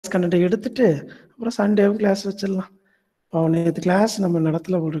Content எடுத்துட்டு அப்புறம் சண்டேவும் class வச்சிடலாம். நேற்று கிளாஸ் நம்ம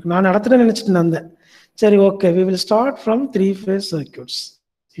நடத்தல போட்டுருக்கு. நான் நடத்துறேன்னு நினைச்சிட்டு வந்தேன். சரி, okay, we will start from 3-phase circuits.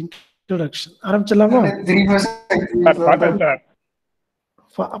 Introduction ஆரம்பிச்சிடலாமா?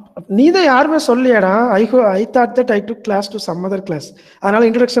 நீதான் யாருமே சொல்லியாடா. I thought that I took class to some other class. அதனால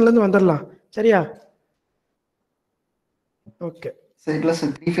இன்ட்ரோடக்ஷன்ல இருந்து வந்துடலாம். சரியா? ஓகே. சரி கிளாஸ்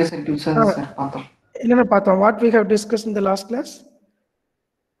 3-phase circuits சார் பார்த்தோம். என்னென்ன பார்த்தோம்? What we have discussed in the last class?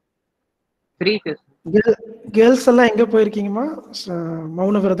 3-phase. Girls எல்லாம் எங்க போயிருக்கீங்கம்மா?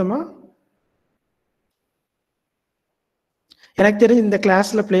 மௌன விரதமா? எனக்கு தெரிஞ்சு இந்த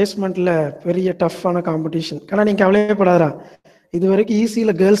கிளாஸ்ல பிளேஸ்மெண்ட்ல பெரிய டஃப்பான காம்படிஷன். ஆனால் நீங்க கவலையப்படாதா, இது வரைக்கும்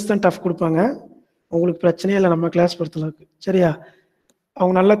ஈஸியில் கேர்ள்ஸ் தான் டஃப் கொடுப்பாங்க. உங்களுக்கு பிரச்சனையே இல்லை நம்ம கிளாஸ் பொறுத்தளவுக்கு. சரியா?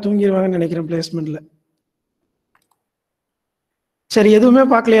 அவங்க நல்லா தூங்கிடுவாங்கன்னு நினைக்கிறேன் பிளேஸ்மெண்ட்ல. சரி, எதுவுமே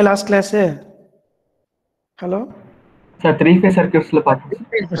பார்க்கலையா last class? Hello sir 3-phase circuitsல பார்த்தோம்.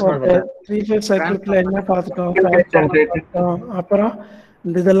 3-phase circuitல என்ன பார்த்துட்டோம்? அப்புறம்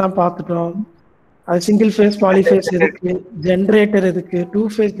இதெல்லாம் பார்த்துட்டோம். அது சிங்கிள் ஃபேஸ் பாலிஃபேஸ் எதுக்கு, ஜென்ரேட்டர் எதுக்கு,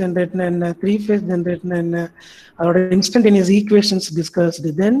 2-phase ஜென்ரேட்டர்னா என்ன, 3-phase ஜென்ரேட்டர்னா என்ன, அதோட instantaneous equations discussed.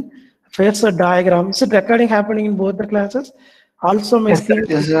 Then phasor diagram. Is it recording happening in both the classes? Also my screen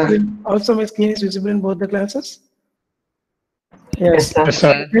is visible in both the classes. Yes,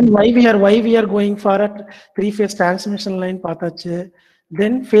 sir. Then why we are going for a 3-phase transmission line பார்த்தாச்சு.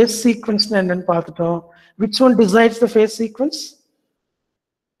 Then phase sequence என்னன்னு பார்த்துட்டோம். Which one decides the phase sequence?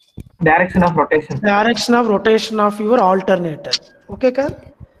 Direction of rotation. Direction of rotation of your alternator. Okay, Kar?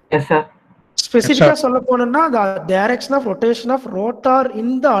 Yes, sir. Specifically சொல்ல போனோம்னா the direction of rotation of rotor in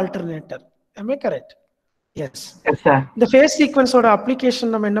the alternator. Am I correct? Yes. Yes, sir. The phase sequence ஓட application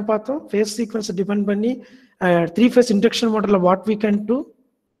நம்ம என்ன பார்த்தோம்? Phase sequence depend பண்ணி 3-phase induction motor what we can do?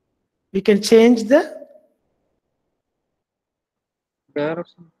 We can change the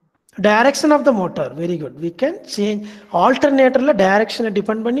direction of the motor. Very good. We can change alternator la direction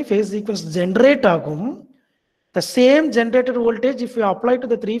depend பண்ணி phase sequence generate ஆகும். The same generator voltage if you apply to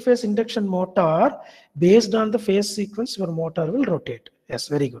the 3-phase induction motor, based on the phase sequence your motor will rotate. Yes,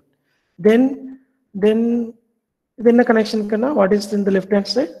 very good. Then the connection kana, what is in the left hand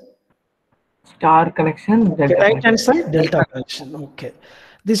side? Star connection. Okay, right hand side delta connection. Okay,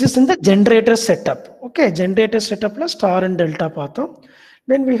 this is in the generator setup. Okay, generator setup la star and delta paathom.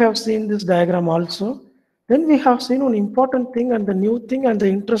 Then we have seen this diagram also. Then we have seen one important thing and the new thing and the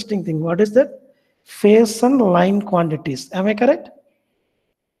interesting thing. What is that? Phase and line quantities. Am I correct?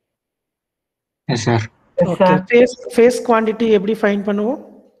 Yes, sir. Okay. Phase quantity எப்படி find பண்ணுவோம்?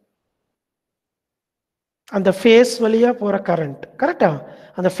 அந்த phase வழியா போற current. கரெக்டா?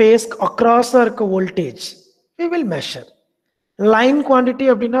 அந்த phase across இருக்க voltage we will measure. Line quantity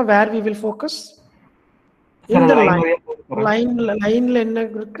அப்படின்னா where we will focus? In the line என்ன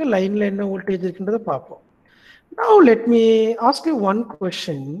இருக்கு, லைன்ல என்ன voltage இருக்குன்றத பார்ப்போம். Now let me ask you one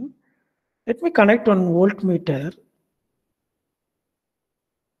question. Let me connect one voltmeter.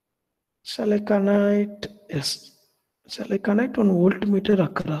 Shall I connect? Yes. Shall I connect one voltmeter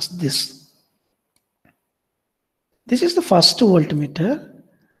across this? This is the first voltmeter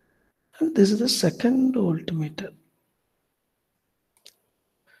and this is the second voltmeter.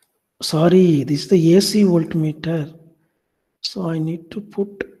 Sorry, this is the AC voltmeter. So I need to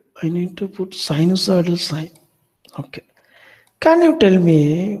put sinusoidal sign. Okay. Can you tell me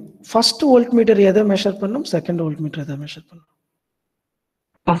first voltmeter எதை measure பண்ணும், second voltmeter எதை measure பண்ணும்?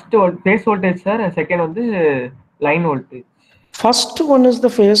 First phase voltage sir, and second வந்து line voltage. First one is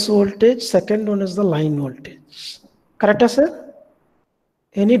the phase voltage, second one is the line voltage. Correct, sir?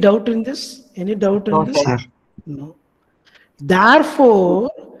 Any doubt in this? No, sir. No.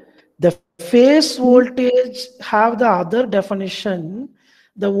 Therefore, the phase voltage have the other definition,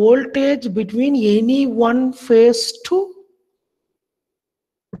 the voltage between any one phase to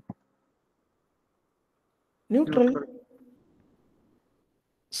neutral.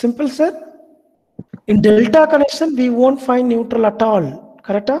 Simple, sir. In delta connection we won't find neutral at all.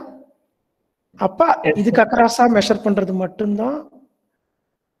 Correct? அப்ப இதுக்கு அக்ராஸா measure பண்றது மட்டும்தான்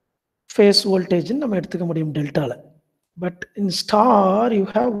phase voltage நம்ம எடுத்துக்க முடியும் டெல்டால. But in star you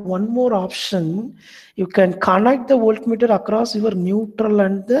have one more option. You can connect the voltmeter across your neutral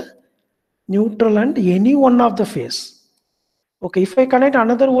and any one of the phase. Okay, if I connect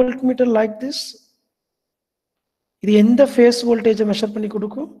another voltmeter like this, இது எந்த phase voltage measure பண்ணி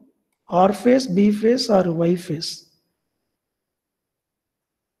கொடுக்கும்? R phase, B phase or Y phase?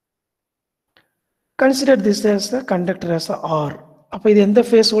 Consider this as the conductor as a R. அப்ப இது எந்த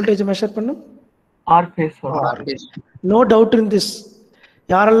phase voltage measure பண்ணும்? R phase. No doubt in this.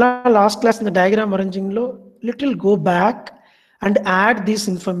 யாரெல்லாம் last class இந்த diagram வரைஞ்சிங்களோ, little go back and add these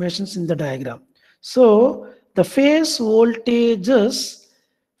informations in the diagram. So the phase voltages,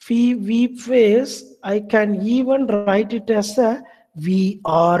 V phase, I can even write it as a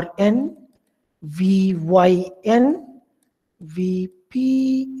VRN, VYN,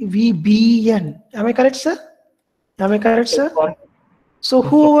 VBN. Am I correct, sir? Am I correct, sir? So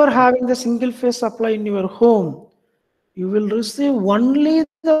whoever having the single phase supply in your home, you will receive only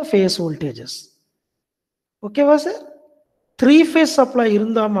the phase voltages. Okay, was it? Three phase supply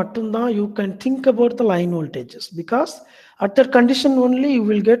irunda mattunda you can think about the line voltages, because at that condition only you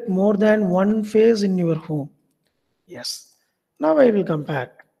will get more than one phase in your home. Yes. Now I will come back.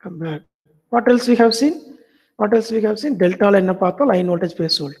 What else we have seen? What else we have seen? Delta line line voltage,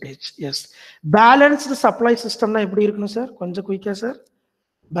 phase voltage. Yes. Balanced supply system na eppadi irukonu sir? Konja quick sir.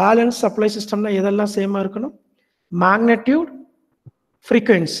 Balanced supply system na edalla same ah irukonu. Magnitude,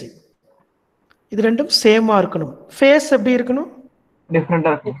 frequency. இது ரெண்டும் சேமா இருக்கணும். Face எப்படி இருக்கணும்? டிஃபரெண்டா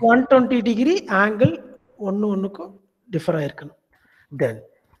இருக்கும். 120 degree angle ஒண்ணுக்கும் differ ஆயிருக்கணும். தென்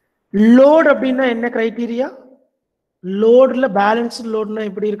load அப்படின்னா என்ன கிரைட்டீரியா? லோட்ல பேலன்ஸ்டு லோட்னா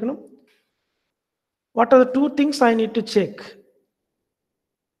எப்படி இருக்கணும்? What are the two things I need to check?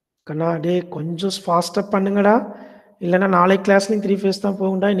 கண்ணா டே கொஞ்சம் ஃபாஸ்டா பண்ணுங்கடா, இல்லைன்னா நாளை கிளாஸ்லையும் 3 ஃபேஸ் தான்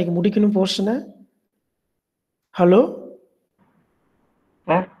போகும்டா, இன்னைக்கு முடிக்கணும் போர்ஷனை. ஹலோ,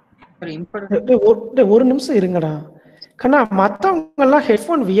 ஒரு நிமிஷம் இருங்கடா கண்ணா. மத்தவங்க எல்லாம்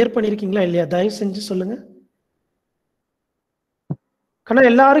ஹெட்போன் வியர் பண்ணிருக்கீங்களா இல்லையா? தயவு செஞ்சு சொல்லுங்க கண்ணா.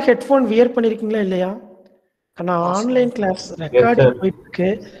 எல்லாரும் ஹெட்போன் வியர் பண்ணிருக்கீங்களா இல்லையா? கண்ணா ஆன்லைன் கிளாஸ் ரெக்கார்டிங் போயிட்டு இருக்கு.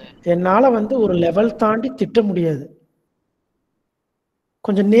 என்னால ஒரு லெவல் தாண்டி திட்ட முடியாது.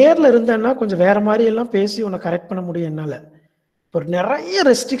 கொஞ்சம் நேர்ல இருந்தேன்னா கொஞ்சம் வேற மாதிரி எல்லாம் பேசி உன்னை கரெக்ட் பண்ண முடியும் என்னால. ஒரு நிறைய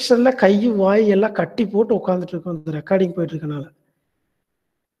ரெஸ்ட்ரிக்ஷன்ல கை வாய் எல்லாம் கட்டி போட்டு உட்காந்துட்டு இருக்கோம் இந்த ரெக்கார்டிங் போயிட்டு இருக்கனால.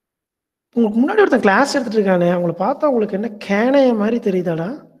 உங்களுக்கு முன்னாடி ஒருத்தன் கிளாஸ் எடுத்துட்டு இருக்கானே, அவங்கள பார்த்தா உங்களுக்கு என்ன கேனைய மாதிரி தெரியுதாடா?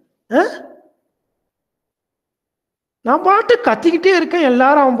 நான் பாட்டு கத்திக்கிட்டே இருக்கேன்,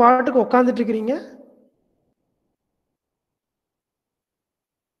 எல்லாரும் அவன் பாட்டுக்கு உட்காந்துட்டு இருக்கிறீங்க.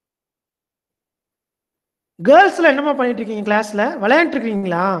 கேர்ள்ஸ்ல என்னமா பண்ணிட்டு இருக்கீங்க? கிளாஸ்ல விளையாண்டு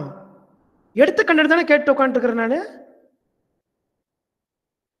இருக்கீங்களா? எடுத்து கண்டு தானே கேட்டு உட்காந்துட்டு இருக்கிறேன் நானு.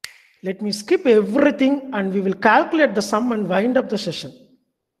 Let me skip everything and we will calculate the sum and wind up the session.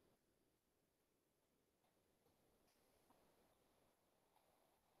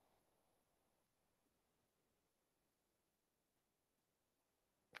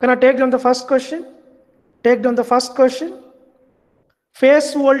 Can I take down the first question? Take down the first question. Phase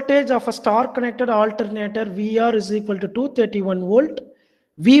voltage of a star connected alternator VR is equal to 231 volt.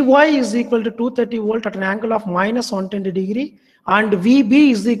 Vy is equal to 230 volt at an angle of minus 120 degree. And Vb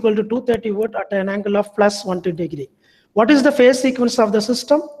is equal to 230 volt at an angle of plus 120 degree. What is the phase sequence of the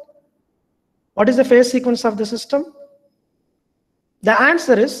system? What is the phase sequence of the system? The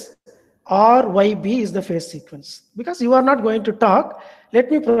answer is RYB is the phase sequence. Because you are not going to talk, let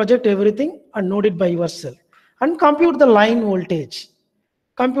me project everything and note it by yourself. And compute the line voltage.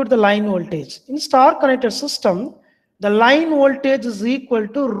 Compute the line voltage. In star connected system, the line voltage is equal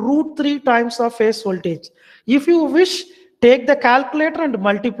to √3 times of phase voltage. If you wish, take the calculator and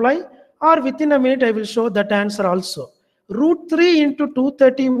multiply, or within a minute I will show that answer also. √3 into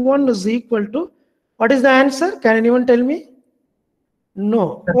 231 is equal to, what is the answer? Can anyone tell me? No.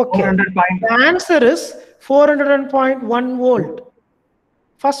 Okay. The answer is 400.1 volt.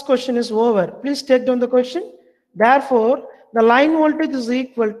 First question is over. Please take down the question. Therefore, the line voltage is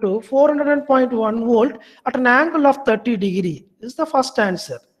equal to 400.1 volt at an angle of 30 degree. This is the first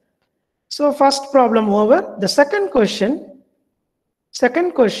answer. So first problem over. The second question,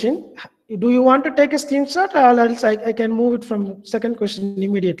 do you want to take a screenshot, or else I can move it from second question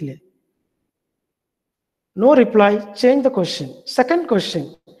immediately? No reply. Change the question. Second question.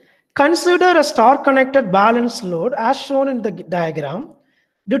 Consider a star connected balanced load as shown in the diagram.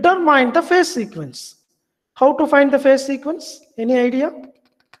 Determine the phase sequence. How to find the phase sequence? Any idea?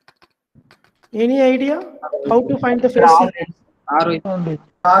 Any idea? How to find the phase sequence? R you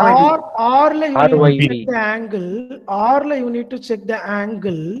need to check the angle. R you need to check the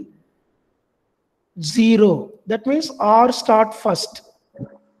angle 0. That means R start first.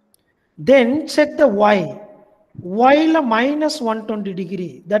 Then check the Y. Y la minus 120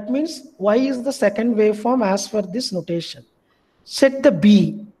 degree. That means Y is the second waveform as per this notation. Check the B.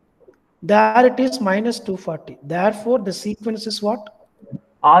 There it is minus 240. Therefore, the sequence is what?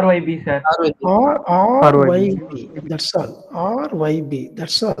 RYB, sir. RYB. That's all. RYB.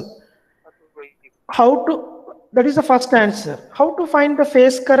 That's all. How to? That is the first answer. How to find the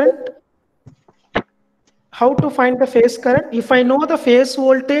phase current? How to find the phase current? If I know the phase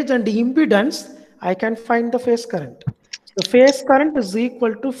voltage and the impedance, I can find the phase current. So phase current is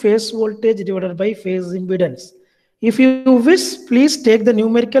equal to phase voltage divided by phase impedance. If you wish, please take the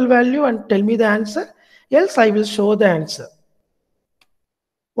numerical value and tell me the answer, else I will show the answer.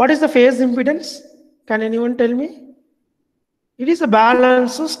 What is the phase impedance? Can anyone tell me? It is a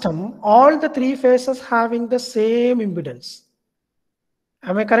balanced system, all the three phases having the same impedance.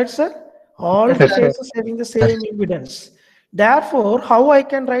 Am I correct, sir? All Yes, the sir. phases having the same impedance. Therefore, how I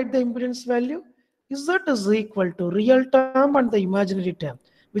can write the impedance value? Z is equal to real term and the imaginary term.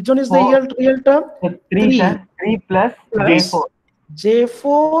 Which one is the real term? So 3, 3 sir. 3 plus plus J4.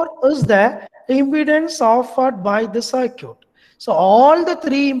 J4 is the impedance offered by the circuit. So all the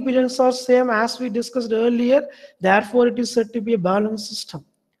three impedances are same as we discussed earlier. Therefore, it is said to be a balanced system.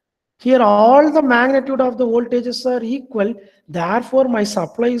 Here all the magnitude of the voltages are equal. Therefore, my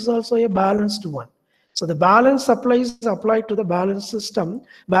supply is also a balanced one. So the balanced supply is applied to the balanced system,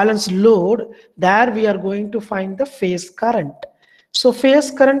 balanced load. There we are going to find the phase current. So phase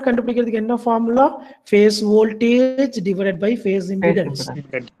current கண்டுபிடிக்கிறதுக்கு என்ன formula? Phase voltage divided by phase impedance.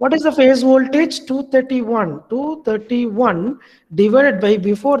 What is the phase voltage? 231. 231 divided by,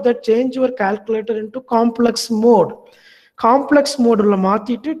 before that change your calculator into complex mode. Complex mode உள்ள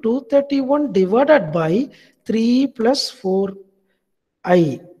மாத்திட்டு 231 divided by 3 plus 4i.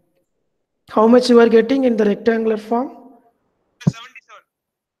 How much you are getting in the rectangular form?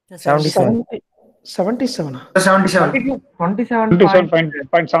 77. 77.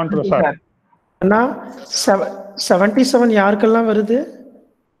 27.72, sir. அண்ணா 77 யாருக்கெல்லாம் வருது?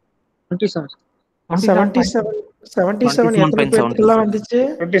 77 எத்தனை பேருக்கெல்லாம் வந்துச்சு?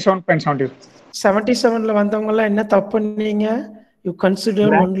 77ல வந்தவங்க எல்லாம் என்ன தப்பு பண்ணீங்க? You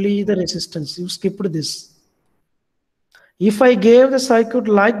considered only the resistance. You skipped this. If I gave the circuit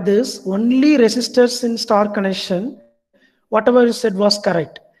like this, only resistors in star connection, whatever you said was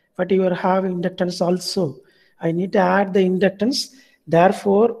correct. But you are having inductance also. I need to add the inductance.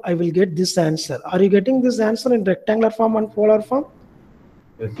 Therefore, I will get this answer. Are you getting this answer in rectangular form and polar form?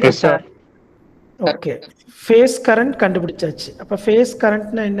 Yes, sir. Okay. Phase current கண்டுபிடிச்சாச்சு. அப்ப phase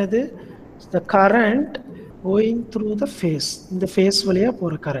currentனா என்னது? The current going through the phase. இந்த phase வழியா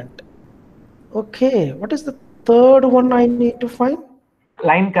போற current. Okay. What is the third one I need to find?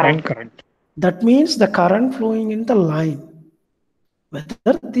 Line current. That means the current flowing in the line.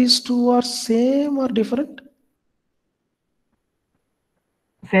 Whether these two are same or different?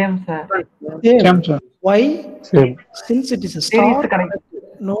 Same, sir. Same, sir. Why? Same. Since it is a star connected.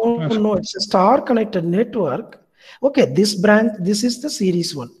 No, it's a star connected network. Okay, this branch, this is the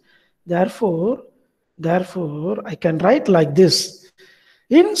series one. Therefore, I can write like this.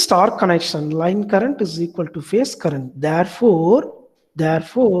 In star connection, line current is equal to phase current. Therefore,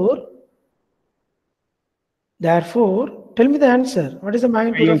 tell me the answer. What is the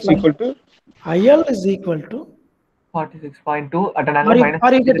magnitude of line? IL is equal to 46.2 at an angle minus.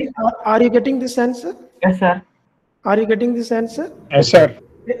 Are you getting this answer? Yes, sir. Are you getting this answer? Yes, sir.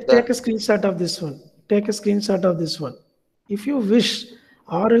 Take a screenshot of this one. Take a screenshot of this one. If you wish,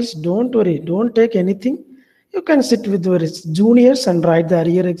 or else don't worry, don't take anything. You can sit with your juniors and write the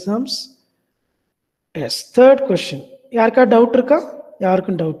arrear exams. Yes. Third question. Yarka doubt irka?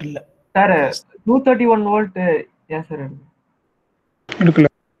 Yarkum doubt illa. Sir, 231 volt. Yes, sir.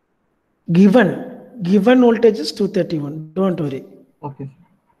 Given voltage is 231. Don't worry. Okay, sir.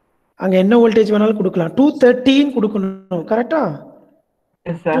 அங்க என்ன voltage வேணாலும் கொடுக்கலாம். 213 கொடுக்கணும். கரெக்ட்டா?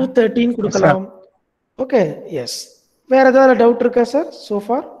 Yes, sir. 213 கொடுக்கலாம். Okay, yes. வேற ஏதாவது doubt இருக்கா sir so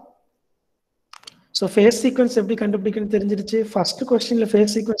far? So phase sequence எப்படி கண்டுபிடிக்கணும்னு தெரிஞ்சிருச்சு. ஃபர்ஸ்ட் क्वेश्चनல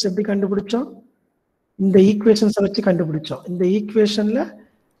phase sequence எப்படி கண்டுபிடிச்சோம்? இந்த ஈக்குவேஷன்ஸ் வச்சு கண்டுபிடிச்சோம். இந்த ஈக்குவேஷன்ல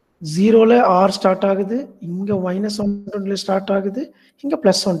 0ல R ஸ்டார்ட் ஆகுது, இங்க -120ல ஸ்டார்ட் ஆகுது, இங்க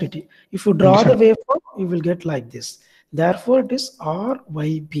 +120. If you draw the waveform, you will get like this. Therefore, it is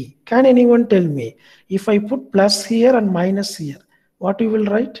RYB. Can anyone tell me, if I put plus here and minus here, what you will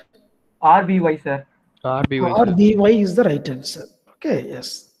write? RBY, sir. RBY is the right answer. Okay, yes.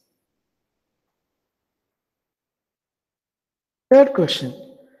 Third question.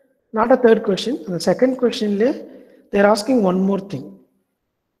 Not a third question. The second question, they are asking one more thing.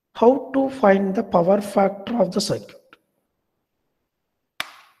 How to find the power factor of the circuit?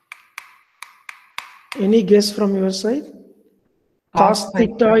 Any guess from your side? Cos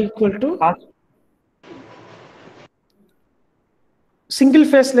theta equal to single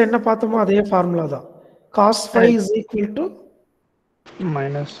phase la enna paathomo adhe formula da. Cos phi is equal to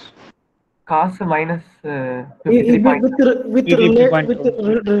minus Cos minus with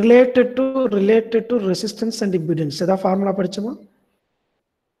related to resistance and impedance. Eda formula படிச்சோமா?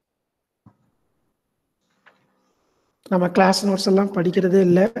 நம்ம class notes எல்லாம் படிக்கிறதே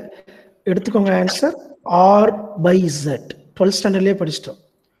இல்லை. எடுத்துக்கோங்க answer R by Z. 12th ஸ்டாண்டர்ட்லேயே படிச்சிட்டோம்.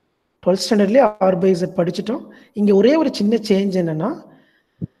 12th ஸ்டாண்டர்ட்லேயே R by Z படிச்சிட்டோம். இங்கே ஒரே ஒரு சின்ன change என்னன்னா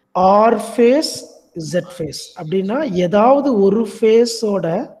ஆர் ஃபேஸ் இசட் ஃபேஸ் அப்படின்னா ஏதாவது ஒரு ஃபேஸோட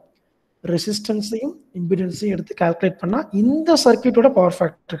ரெசிஸ்டன்ஸையும் இம்பிடன்ஸையும் எடுத்து கால்குலேட் பண்ணால் இந்த சர்க்கியூட்டோட பவர்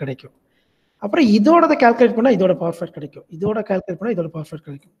ஃபேக்டர் கிடைக்கும். அப்புறம் இதோட கால்குலேட் பண்ணால் இதோட பவர் ஃபேக்டர் கிடைக்கும். இதோட கால்குலேட் பண்ணால் இதோட பவர் ஃபேக்டர்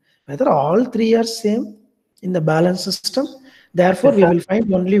கிடைக்கும். Whether all three are same in the balance system, therefore we will find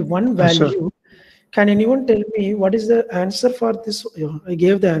only one value. Can anyone tell me what is the answer for this? I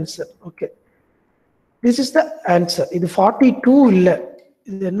gave the answer. Okay, this is the answer. இது 42 இல்ல,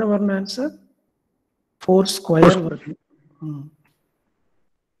 இது என்ன வரணும் answer? 4 square வரணும்.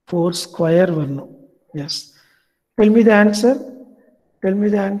 4 square வரணும். Yes, tell me the answer. Tell me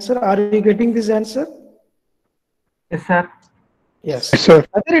the answer. Are you getting this answer? Yes, sir. Yes. Yes, sir.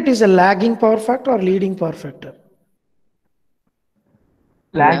 Whether it is a lagging power factor or leading power factor.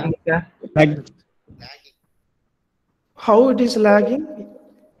 Lagging, sir. Lagging. How it is lagging?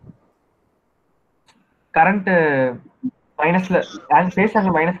 Current minusல phase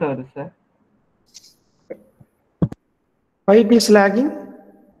angle minusல வருது sir. Why it is lagging?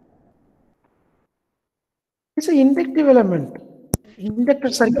 It's an inductive element.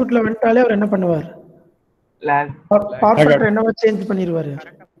 Inductor circuitல வந்துட்டாலே அவர் என்ன பண்ணுவார்? Lag. Power factor என்னவா change பண்ணிடுவாரு?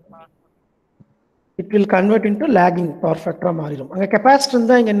 It will convert into lagging power factor மாறிடும். அங்க capacitor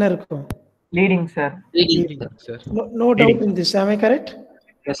இருந்தா இங்க என்ன இருக்கும்? Leading, sir. Leading, sir. No doubt in this. Am I correct?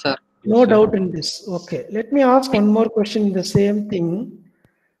 Yes, sir. No doubt in this. Okay. Let me ask one more question in the same thing.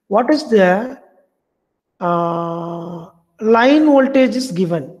 What is the line voltage is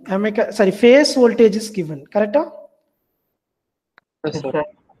given? Sorry, phase voltage is given. Correct? Yes, Yes, sir. sir.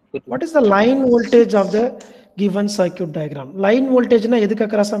 What is the line voltage of the given circuit diagram? Line voltage na edukku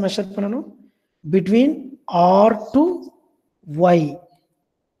across measure pananum? Between R to Y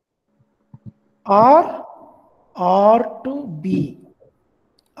or R to B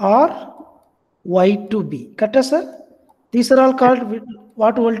or Y to B. Correct, sir? These are all called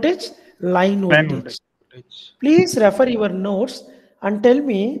what voltage? Line voltage. Please refer your notes and tell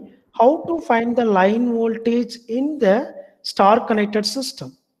me how to find the line voltage in the star connected system.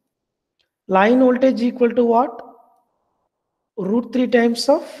 Line voltage equal to what? √3 times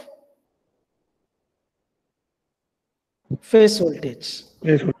of phase voltage.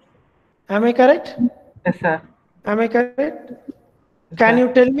 Yes, sir. Am I correct? Yes, sir. Am I correct? Can you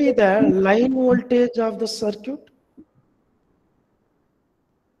tell me the line voltage of the circuit?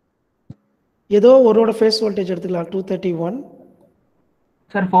 ஏதோ ஒருவோட phase voltage எடுத்துக்கலாம். 231.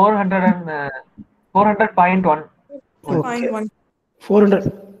 Sir, 400.1.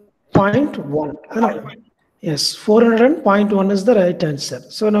 400.1. Yes, 400.1 is the right answer.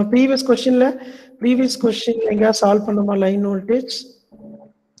 So now previous question எங்க solve பண்ணோமா line voltage?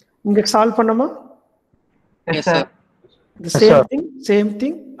 இங்க solve பண்ணோமா? Yes, sir. The same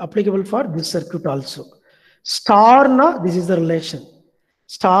thing applicable for this circuit also. Star na, this is the relation.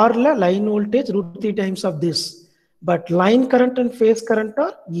 Star la line voltage √3 times of this, but line current and phase current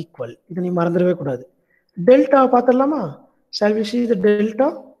are equal. இத நீ மறந்துடவே கூடாது. Delta பார்த்தலாமா? Shall we see the delta?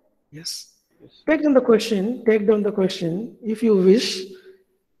 Yes. Take down the question. If you wish,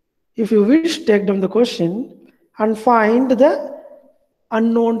 take down the question and find the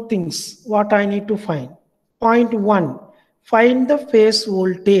unknown things. What I need to find. Point 1. Find the phase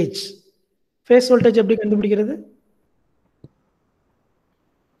voltage. Phase voltage எப்படி கண்டுபிடிக்கிறது?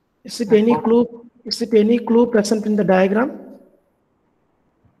 Is it any clue present in the diagram?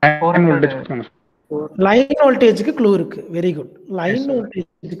 Line voltage. Line voltage க்கு clue இருக்கு. Very good. Line voltage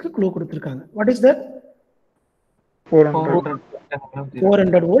க்கு clue கொடுத்திருக்காங்க. What is that?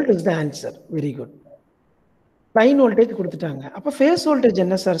 400 volt is the answer. Very good. Line voltage கொடுத்துட்டாங்க. அப்ப phase voltage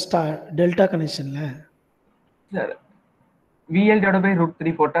என்ன sir? Delta கனெக்ஷன்ல Sir, VL divided by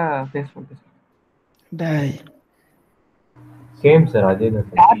 √3 போட்டா phase voltage. டேய். Same, sir. Ajay,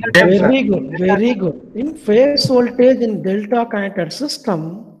 Very good. In phase voltage in delta connected system,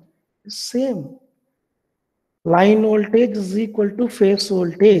 same. Line voltage is equal to phase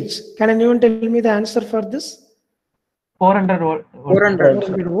voltage. Can anyone tell me the answer for this? 400 volt.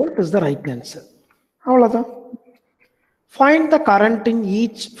 400 volt is the right answer. அவ்வளவுதான். Find the current in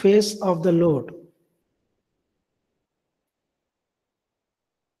each phase of the load.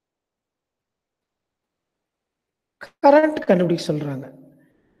 Current கண்டுபிடிக்க சொல்றாங்க.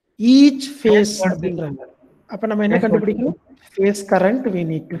 Each phase அப்படின்றாங்க. அப்ப நம்ம என்ன கண்டுபிடிக்கணும்? Phase current we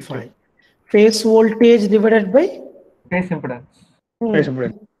need to find. Phase voltage divided by Phase impedance.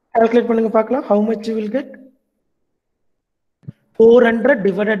 Calculate பண்ணுங்க பார்க்கலாம். How much you will get? 400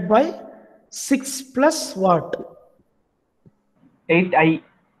 divided by 6 plus what? 8i.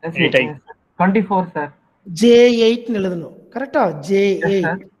 Yes, 8I. yes. 24, sir. J8 ன்னு எழுதணும். கரெக்டா? Yes, sir.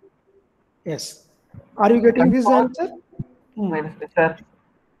 J8. Yes. Are you getting this 24 answer? minus, yes, sir.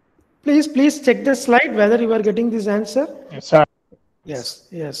 Please check the slide whether you are getting this answer. Yes, sir.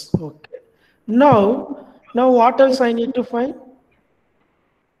 Yes. Okay. Now what else I need to find?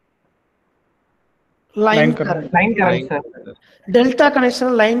 Line Line current. current. Line current, sir. Delta connection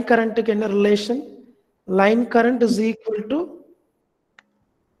line current க்கு என்ன relation? Line current is equal to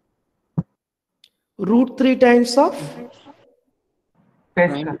 √3 times of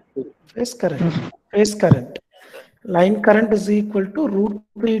Phase current. phase current. Phase current. Line current is equal to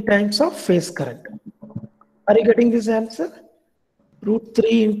 √3 times of phase current. Are you getting this answer?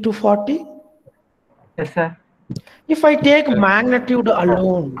 √3 into 40. Yes, sir. If I take magnitude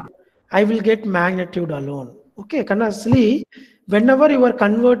alone, I will get magnitude alone. Okay, Kanasli, whenever you are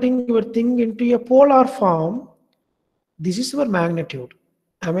converting your thing into a polar form, this is your magnitude.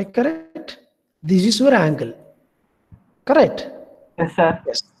 Am I correct? This is your angle. Correct? Yes, sir.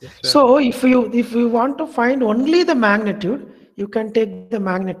 Yes. So if you want to find only the magnitude, you can take the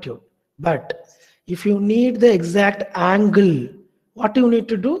magnitude. But if you need the exact angle, what you need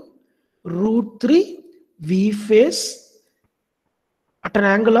to do? √3 V phase at an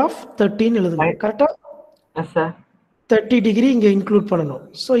angle of 13 எழுதணும். கரெக்டா? Yes, sir. 30 degree இங்க include பண்ணணும்.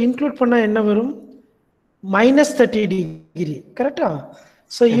 So include பண்ணா என்ன வரும்? minus 30 degree. கரெக்டா?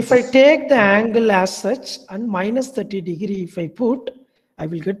 So if I take the angle as such and minus 30 degree if I put, I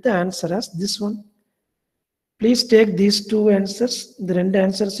will get the answer as this one. Please take these two answers. இந்த ரெண்டு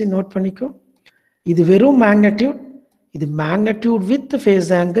answers note பண்ணிக்கோ. இது வெறும் magnitude. இது magnitude with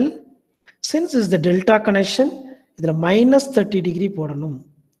phase angle. Since is the delta connection, இதுல minus 30 degree போடணும்.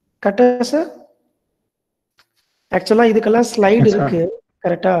 கரெக்டா sir? ஆக்சுவலா இதுக்கெல்லாம் ஸ்லைடு இருக்கு.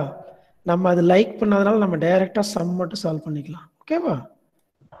 கரெக்டா? நம்ம அது லைக் பண்ணாதனால நம்ம டைரக்டா சம் மட்டும் சால்வ் பண்ணிக்கலாம். ஓகேவா?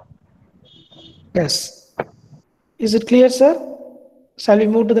 Yes. Is it clear, sir? Shall we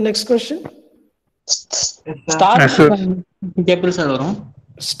move to the next question? Yes, sir. Yes, sir. எப்படி சார் வரும்?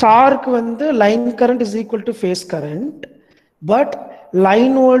 ஸ்டார்க்கு வந்து line current is equal to face current, but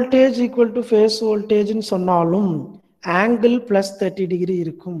line voltage equal to face வோல்டேஜ்னு சொன்னாலும் angle plus 30 degree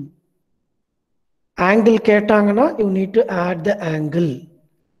இருக்கும். Angle கேட்டாங்கன்னா you need to add the angle.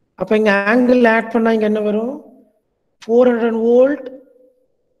 அப்ப இங்க angle add பண்ணா இங்க என்ன வரும்? 400 volt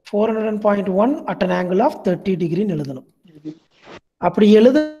 400.1 at an angle of 30 degree எழுதணும். அப்படி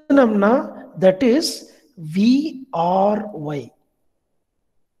எழுதணும்னா that is VRY.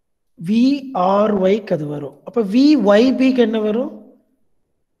 VRY க்கு அது வரும். அப்ப VYB க்கு என்ன வரும்?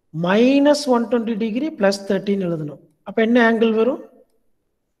 -120 degree plus 13 எழுதணும். அப்ப என்ன ஆங்கிள் வரும்?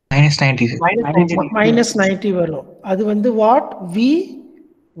 -90. -90 வரும். அது வந்து what?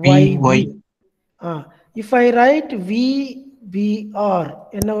 VYB. If I write VBR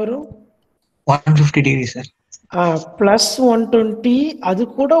என்ன வரும்? 150 degree சார். plus 120 அது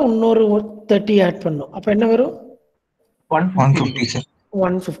கூட இன்னொரு 30 ஆட் பண்ணும். அப்ப என்ன வரும்? 150 சார்.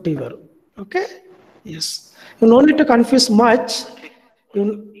 150 வரும். Okay? Yes. You no need to confuse much.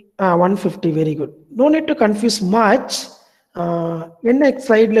 150, very good. No need to confuse much. என்ன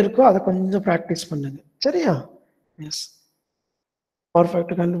ஸ்லைட்ல இருக்கோ அதை கொஞ்சம் ப்ராக்டிஸ் பண்ணுங்க. சரியா? எஸ். பவர்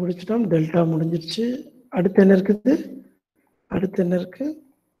ஃபேக்டர் கண்டுபிடிச்சிட்டோம். டெல்டா முடிஞ்சிருச்சு. அடுத்து என்ன இருக்குது? அடுத்து என்ன இருக்கு?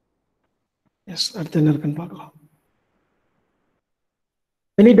 எஸ், அடுத்து என்ன இருக்குன்னு பார்க்கலாம்.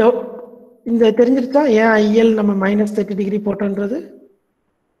 Any doubt? இந்த தெரிஞ்சிருச்சா ஏன் ஐஎல் நம்ம -30 degree போட்டோன்றது?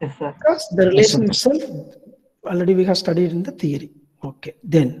 Yes, sir. Because the relation itself already we have studied in the theory. Okay,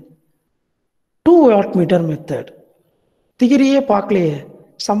 then 2 wattmeter method. தியரியே பார்க்கலையே,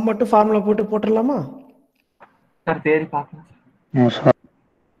 சம் மட்டும் ஃபார்முலா போட்டு போட்டுடலாமா? Sir, theory பார்க்கலாம். Yes, sir.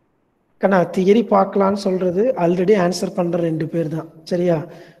 கண்ணா தியரி பார்க்கலான்னு சொல்றது ஆல்ரெடி ஆன்சர் பண்ற 2 பேர் தான். சரியா?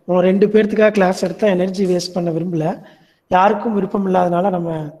 உன் 2 பேர்த்துக்காக கிளாஸ் எடுத்தா எனர்ஜி வேஸ்ட் பண்ண விரும்பல. யாருக்கும் விருப்பம் இல்லாதனால நம்ம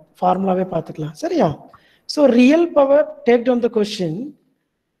ஃபார்முலாவே பார்த்துக்கலாம். சரியா? So real power take down the question.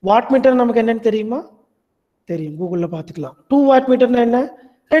 Wattmeter நமக்கு என்னன்னு தெரியுமா? தெரியும், கூகுள்ல பார்த்துக்கலாம். 2 வாட்மீட்டர்னா என்ன?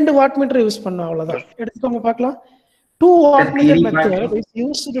 2 வாட்மீட்டர் யூஸ் பண்ணோம், அவ்வளவுதான். எடுத்துக்கோங்க பார்க்கலாம். 2 wattmeter method is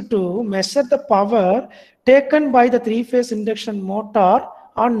used to measure the power taken by the 3-phase induction motor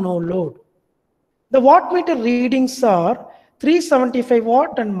on no load. The wattmeter readings are 375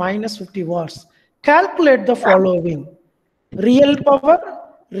 watt and -50 watts. Calculate the following: real power,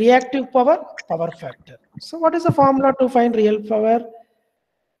 reactive power, power factor. So what is the formula to find real power?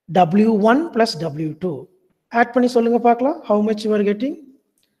 W1 plus W2. Add பண்ணி சொல்லுங்க பார்க்கலாம். How much you are getting?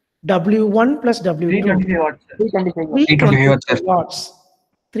 W1 plus W2. 325 watts, sir. 325 watts.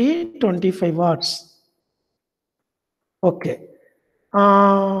 325 watts. Okay.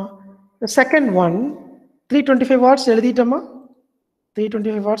 The second one, 325 watts எழுதிட்டோமா?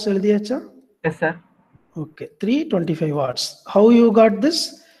 325 watts எழுதியாச்சா? Yes, sir. Okay, 325 watts. How you got this?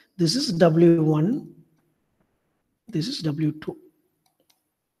 This is W1. This is W2.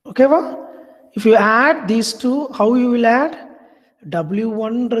 Okay, va? If you add these two, how you will add?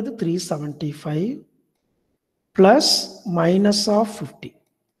 W1 is 375 plus minus of 50.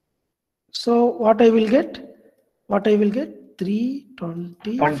 So what I will get? What I will get?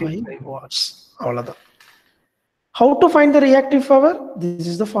 325 watts. How to find the reactive power? This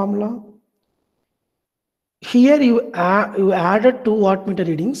is the formula. Here you added 2 wattmeter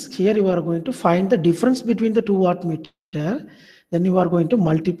readings. Here you are going to find the difference between the 2 wattmeter. Then you are going to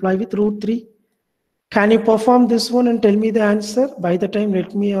multiply with √3. Can you perform this one and tell me the answer? By the time, let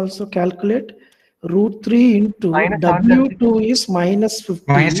me also calculate. √3 into W2 is minus 50.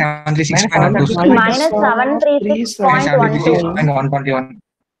 Minus 736.12. Minus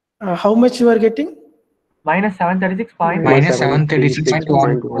 736.12. How much you are getting? Minus 736. Minus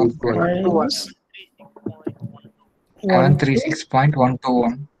 736.121. Minus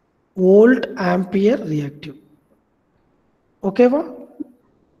 736.121. volt ampere reactive. Okay, va?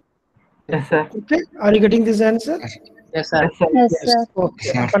 Yes, sir. Okay, are you getting this answer? Yes, sir. Yes, sir. Yes, sir.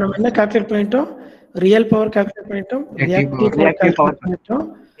 Okay, அப்ப நம்ம என்ன calculate பண்ணிட்டோம்? Real power calculate பண்ணிட்டோம். Reactive power Reactive power. calculate பண்ணிட்டோம்.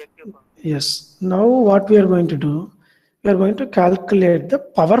 Yes. Now what we are going to do? We are going to calculate the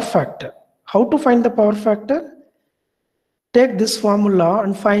power factor. How to find the power factor? Take this formula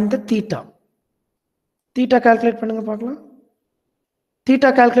and find the theta. Theta calculate பண்ணுங்க பார்க்கலாம். Theta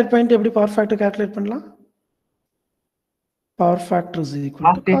calculate பண்ணிட்டு எப்படி power factor calculate பண்ணலாம்? Power factor is equal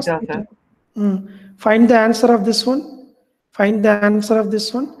to cos theta. Find the answer of this one. Find the answer of this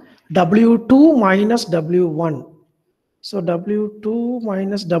one. W2 minus W1. So W2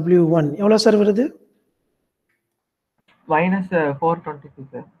 minus W1. எவ்வளவு sir வருது? Minus 422,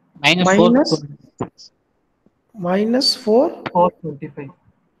 sir. Minus 425.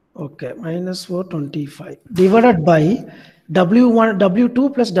 Okay, minus 425 divided by W2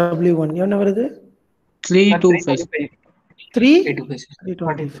 plus W1. என்ன வருது? 325.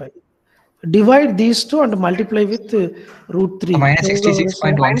 325. Divide these two and multiply with √3. Minus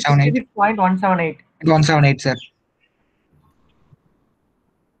 66.178. 66.178. 178, sir.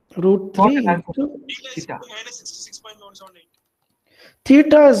 √3 into Theta.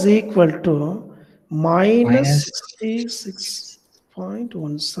 theta is equal to minus 66.17.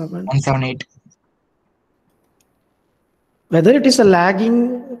 178. Whether it is a lagging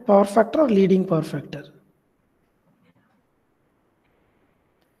power factor or leading power factor.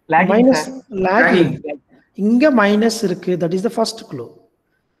 Lagging, Minus sir. lagging. Inga minus irukku. That is the first clue.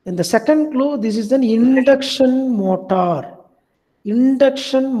 In the second clue, this is an induction motor.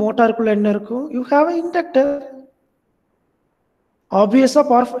 Induction motor kulla enna irukku? You have an inductor. Obviously,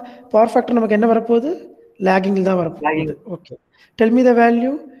 power factor namak enna varapodhu? Lagging il da varapodhu. Okay. Tell me the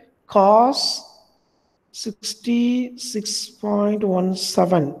value. Cos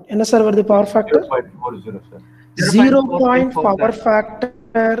 66.17. Enna sir varudhu power factor? 0.40, sir. 0.4 power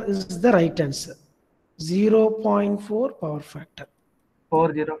factor is the right answer. 0.4 power factor.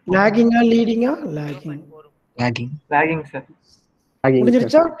 40. Lagging or leading or lagging? Lagging, sir.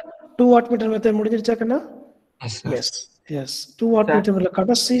 முடிஞ்சிருச்சா? 2 wattmeter method முடிஞ்சிருச்சா கண்ணா? Yes, sir. Yes. 2 wattmeter method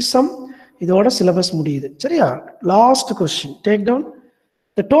கடைசி sum இதோட syllabus முடியுது. சரியா? Last question. Take down.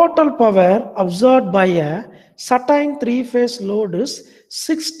 The total power absorbed by a certain 3-phase load is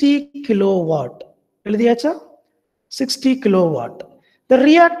 60 kilowatt. எழுதியாச்சா? 60 kilowatt. The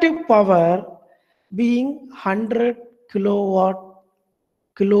reactive power being 100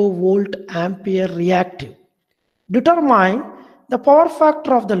 kilovolt ampere reactive. Determine the power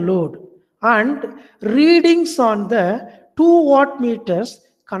factor of the load and readings on the 2 wattmeters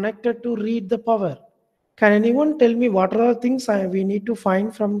connected to read the power. Can anyone tell me what are the things we need to find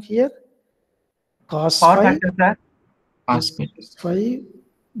from here? Cos Power 5. factor, sir. Cos 5.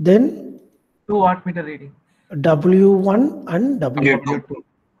 Then 2 wattmeter reading. W1 and W2.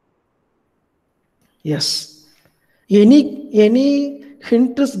 Yes. Any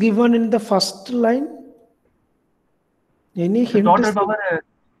hint is given in the first line? Any hint? Total power.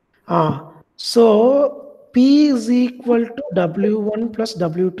 So P is equal to W1 plus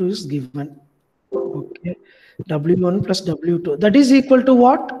W2 is given. Okay. W1 plus W2. That is equal to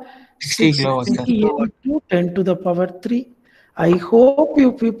what? 60 kilowatts, sir. 60 into 10 to the power 3. I hope you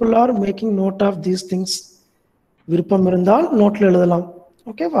people are making note of these things. விருப்பம் இருந்தால் நோட்ல எழுதலாம்.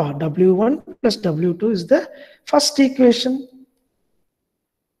 ஓகேவா? W1 plus W2 is the first equation.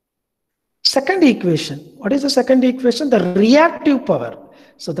 Second equation. What is the second equation? The reactive power.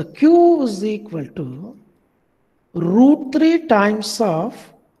 So the Q is equal to √3 times of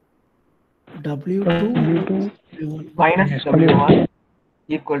W2 Minus W1.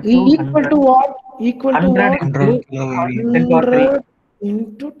 equal to Equal to what? Equal to 100 what? 100 kilo area. 10 power 3. 100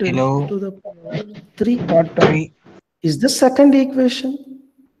 into 10 Kilo to the power 3 3. is the second equation.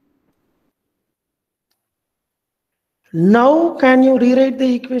 Now can you rewrite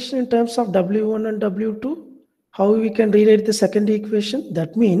the equation in terms of W1 and W2? How we can rewrite the second equation?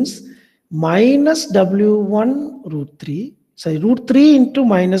 That means minus W1 root 3, sorry, root 3 into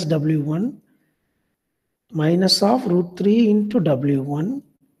minus W1 minus of root 3 into W1,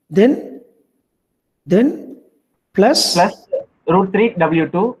 then plus root 3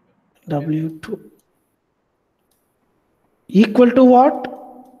 W2 W2 equal to what?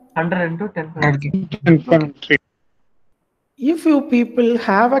 100 into 10 power 100 3. 10.3. If you people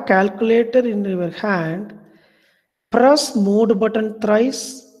have a calculator in your hand, press mode button thrice.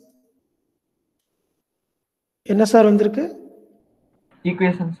 என்ன sir வந்திருக்கு?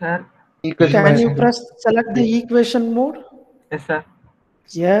 Equation, sir. Can you press select the equation mode? Yes, sir.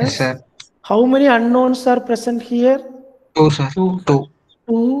 Yes. Yes, sir. How many unknowns are present here? 2, sir. 2, sir. 2.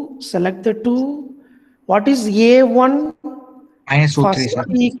 2. Select the 2. What is A1? Minus root 3, First sir.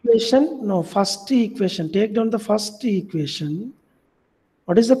 equation. No, first equation. Take down the first equation.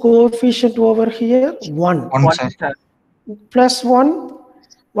 What is the coefficient over here? 1. 1, 1, sir. sir. Plus 1.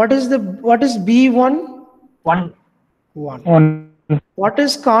 What is B1? 1. 1. 1. What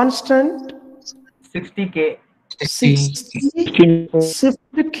is constant? 60K. 60. 60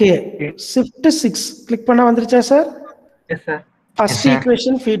 shift K. Shift 6. Click பண்ணா வந்துருச்சா sir? Yes, sir. First Yes, sir.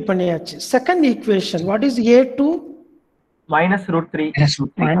 equation feed பண்ணியாச்சு. Second equation. What is A2? Minus root 3. Minus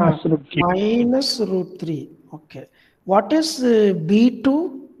root 3. Minus root 3. Minus root 3. Okay. What is B2?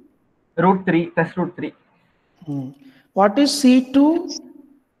 Root 3 plus root 3. What is C2?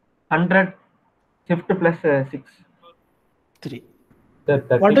 100 shift plus 6. 3. Sir,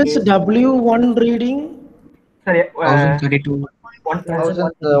 What is 30K. W1 reading? Sir, 1032.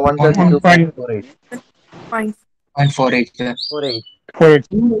 1.48. 0.48, sir. 48.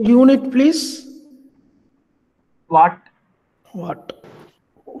 Unit, please. Watt. What?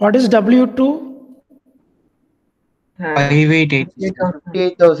 What is W2? 5886.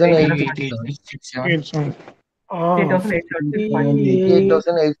 58,867.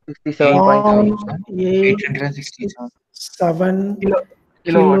 5886. 867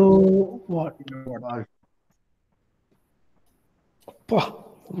 kilowatt.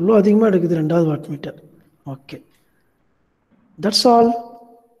 இவ்வளோ அதிகமாக எடுக்குது ரெண்டாவது watt meter. Okay, that's all.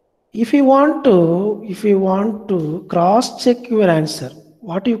 If you want to cross check your answer,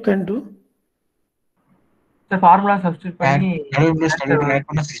 what you can do? Sir, formula substitute பண்ணி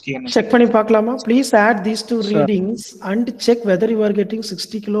check பண்ணி பார்க்கலாமா? Please add these two Sir. readings and check whether you are getting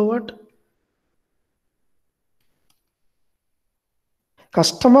 60 kilowatt.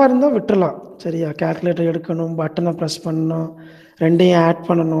 கஷ்டமா இருந்தா விட்டுறலாம், சரியா? Calculator எடுக்கணும், பட்டனை press பண்ணணும், ரெண்டையும் ஆட்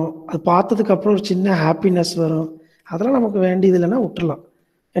பண்ணணும். அது பார்த்ததுக்கு அப்புறம் ஒரு சின்ன ஹாப்பினஸ் வரும். அதெல்லாம் நமக்கு வேண்டியது இல்லைன்னா விட்டுறலாம்.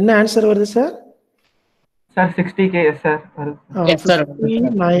 என்ன ஆன்சர் வருது sir? Sir 60K. Yes sir.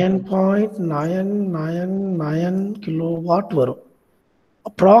 59.999 kilowatt வரும்.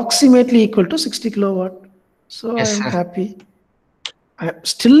 approximately equal to 60 kilowatt. So Yes, I am sir. happy.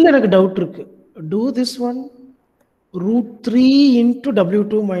 Still எனக்கு டவுட் இருக்கு. Do this one. root 3 into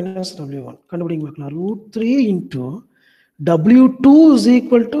W2 minus W1. கண்டுபிடிங்க பார்க்கலாம். root 3 into W2 is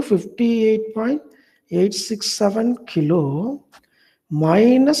equal to 58.867 kilo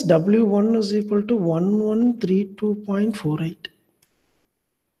minus W1 is equal to 1132.48.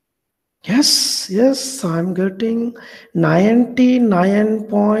 Yes, I'm getting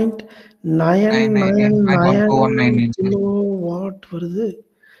 99.999 kilowatt வருது.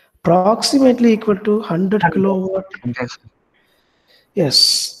 Approximately equal to 100 kilowatt. Yes.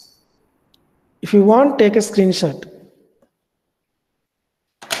 If you want, take a screenshot.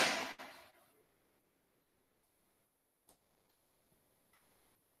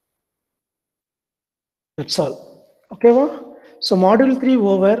 That's all. Okay, wow? So module 3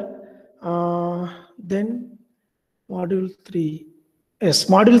 over. Then module 3. Yes,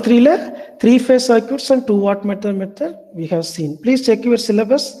 module 3 la 3-phase circuits and 2 wattmeter method we have seen. Please check your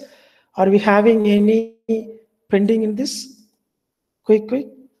syllabus. Are we having any pending in this? Quick.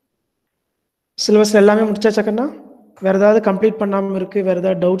 Syllabus எல்லாமே முடிச்சாச்சக்கண்ணா? வேற ஏதாவது complete பண்ணாம இருக்கு? வேற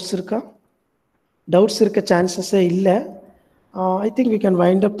ஏதாவது doubts இருக்கா? Doubts இருக்க சான்சஸே இல்லை. I think we can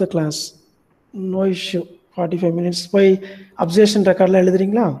wind up the class. No issue. 45 minutes. போய் அப்சர்வேஷன் ரெக்கார்ட்லாம்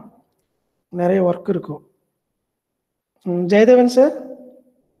எழுதுறீங்களா? நிறைய ஒர்க் இருக்கும். Jayadevan sir?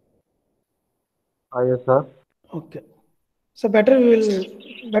 Yes, sir. Okay. So better we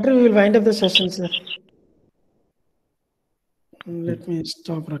will wind up the session, sir. Let me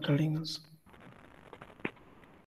stop recording also.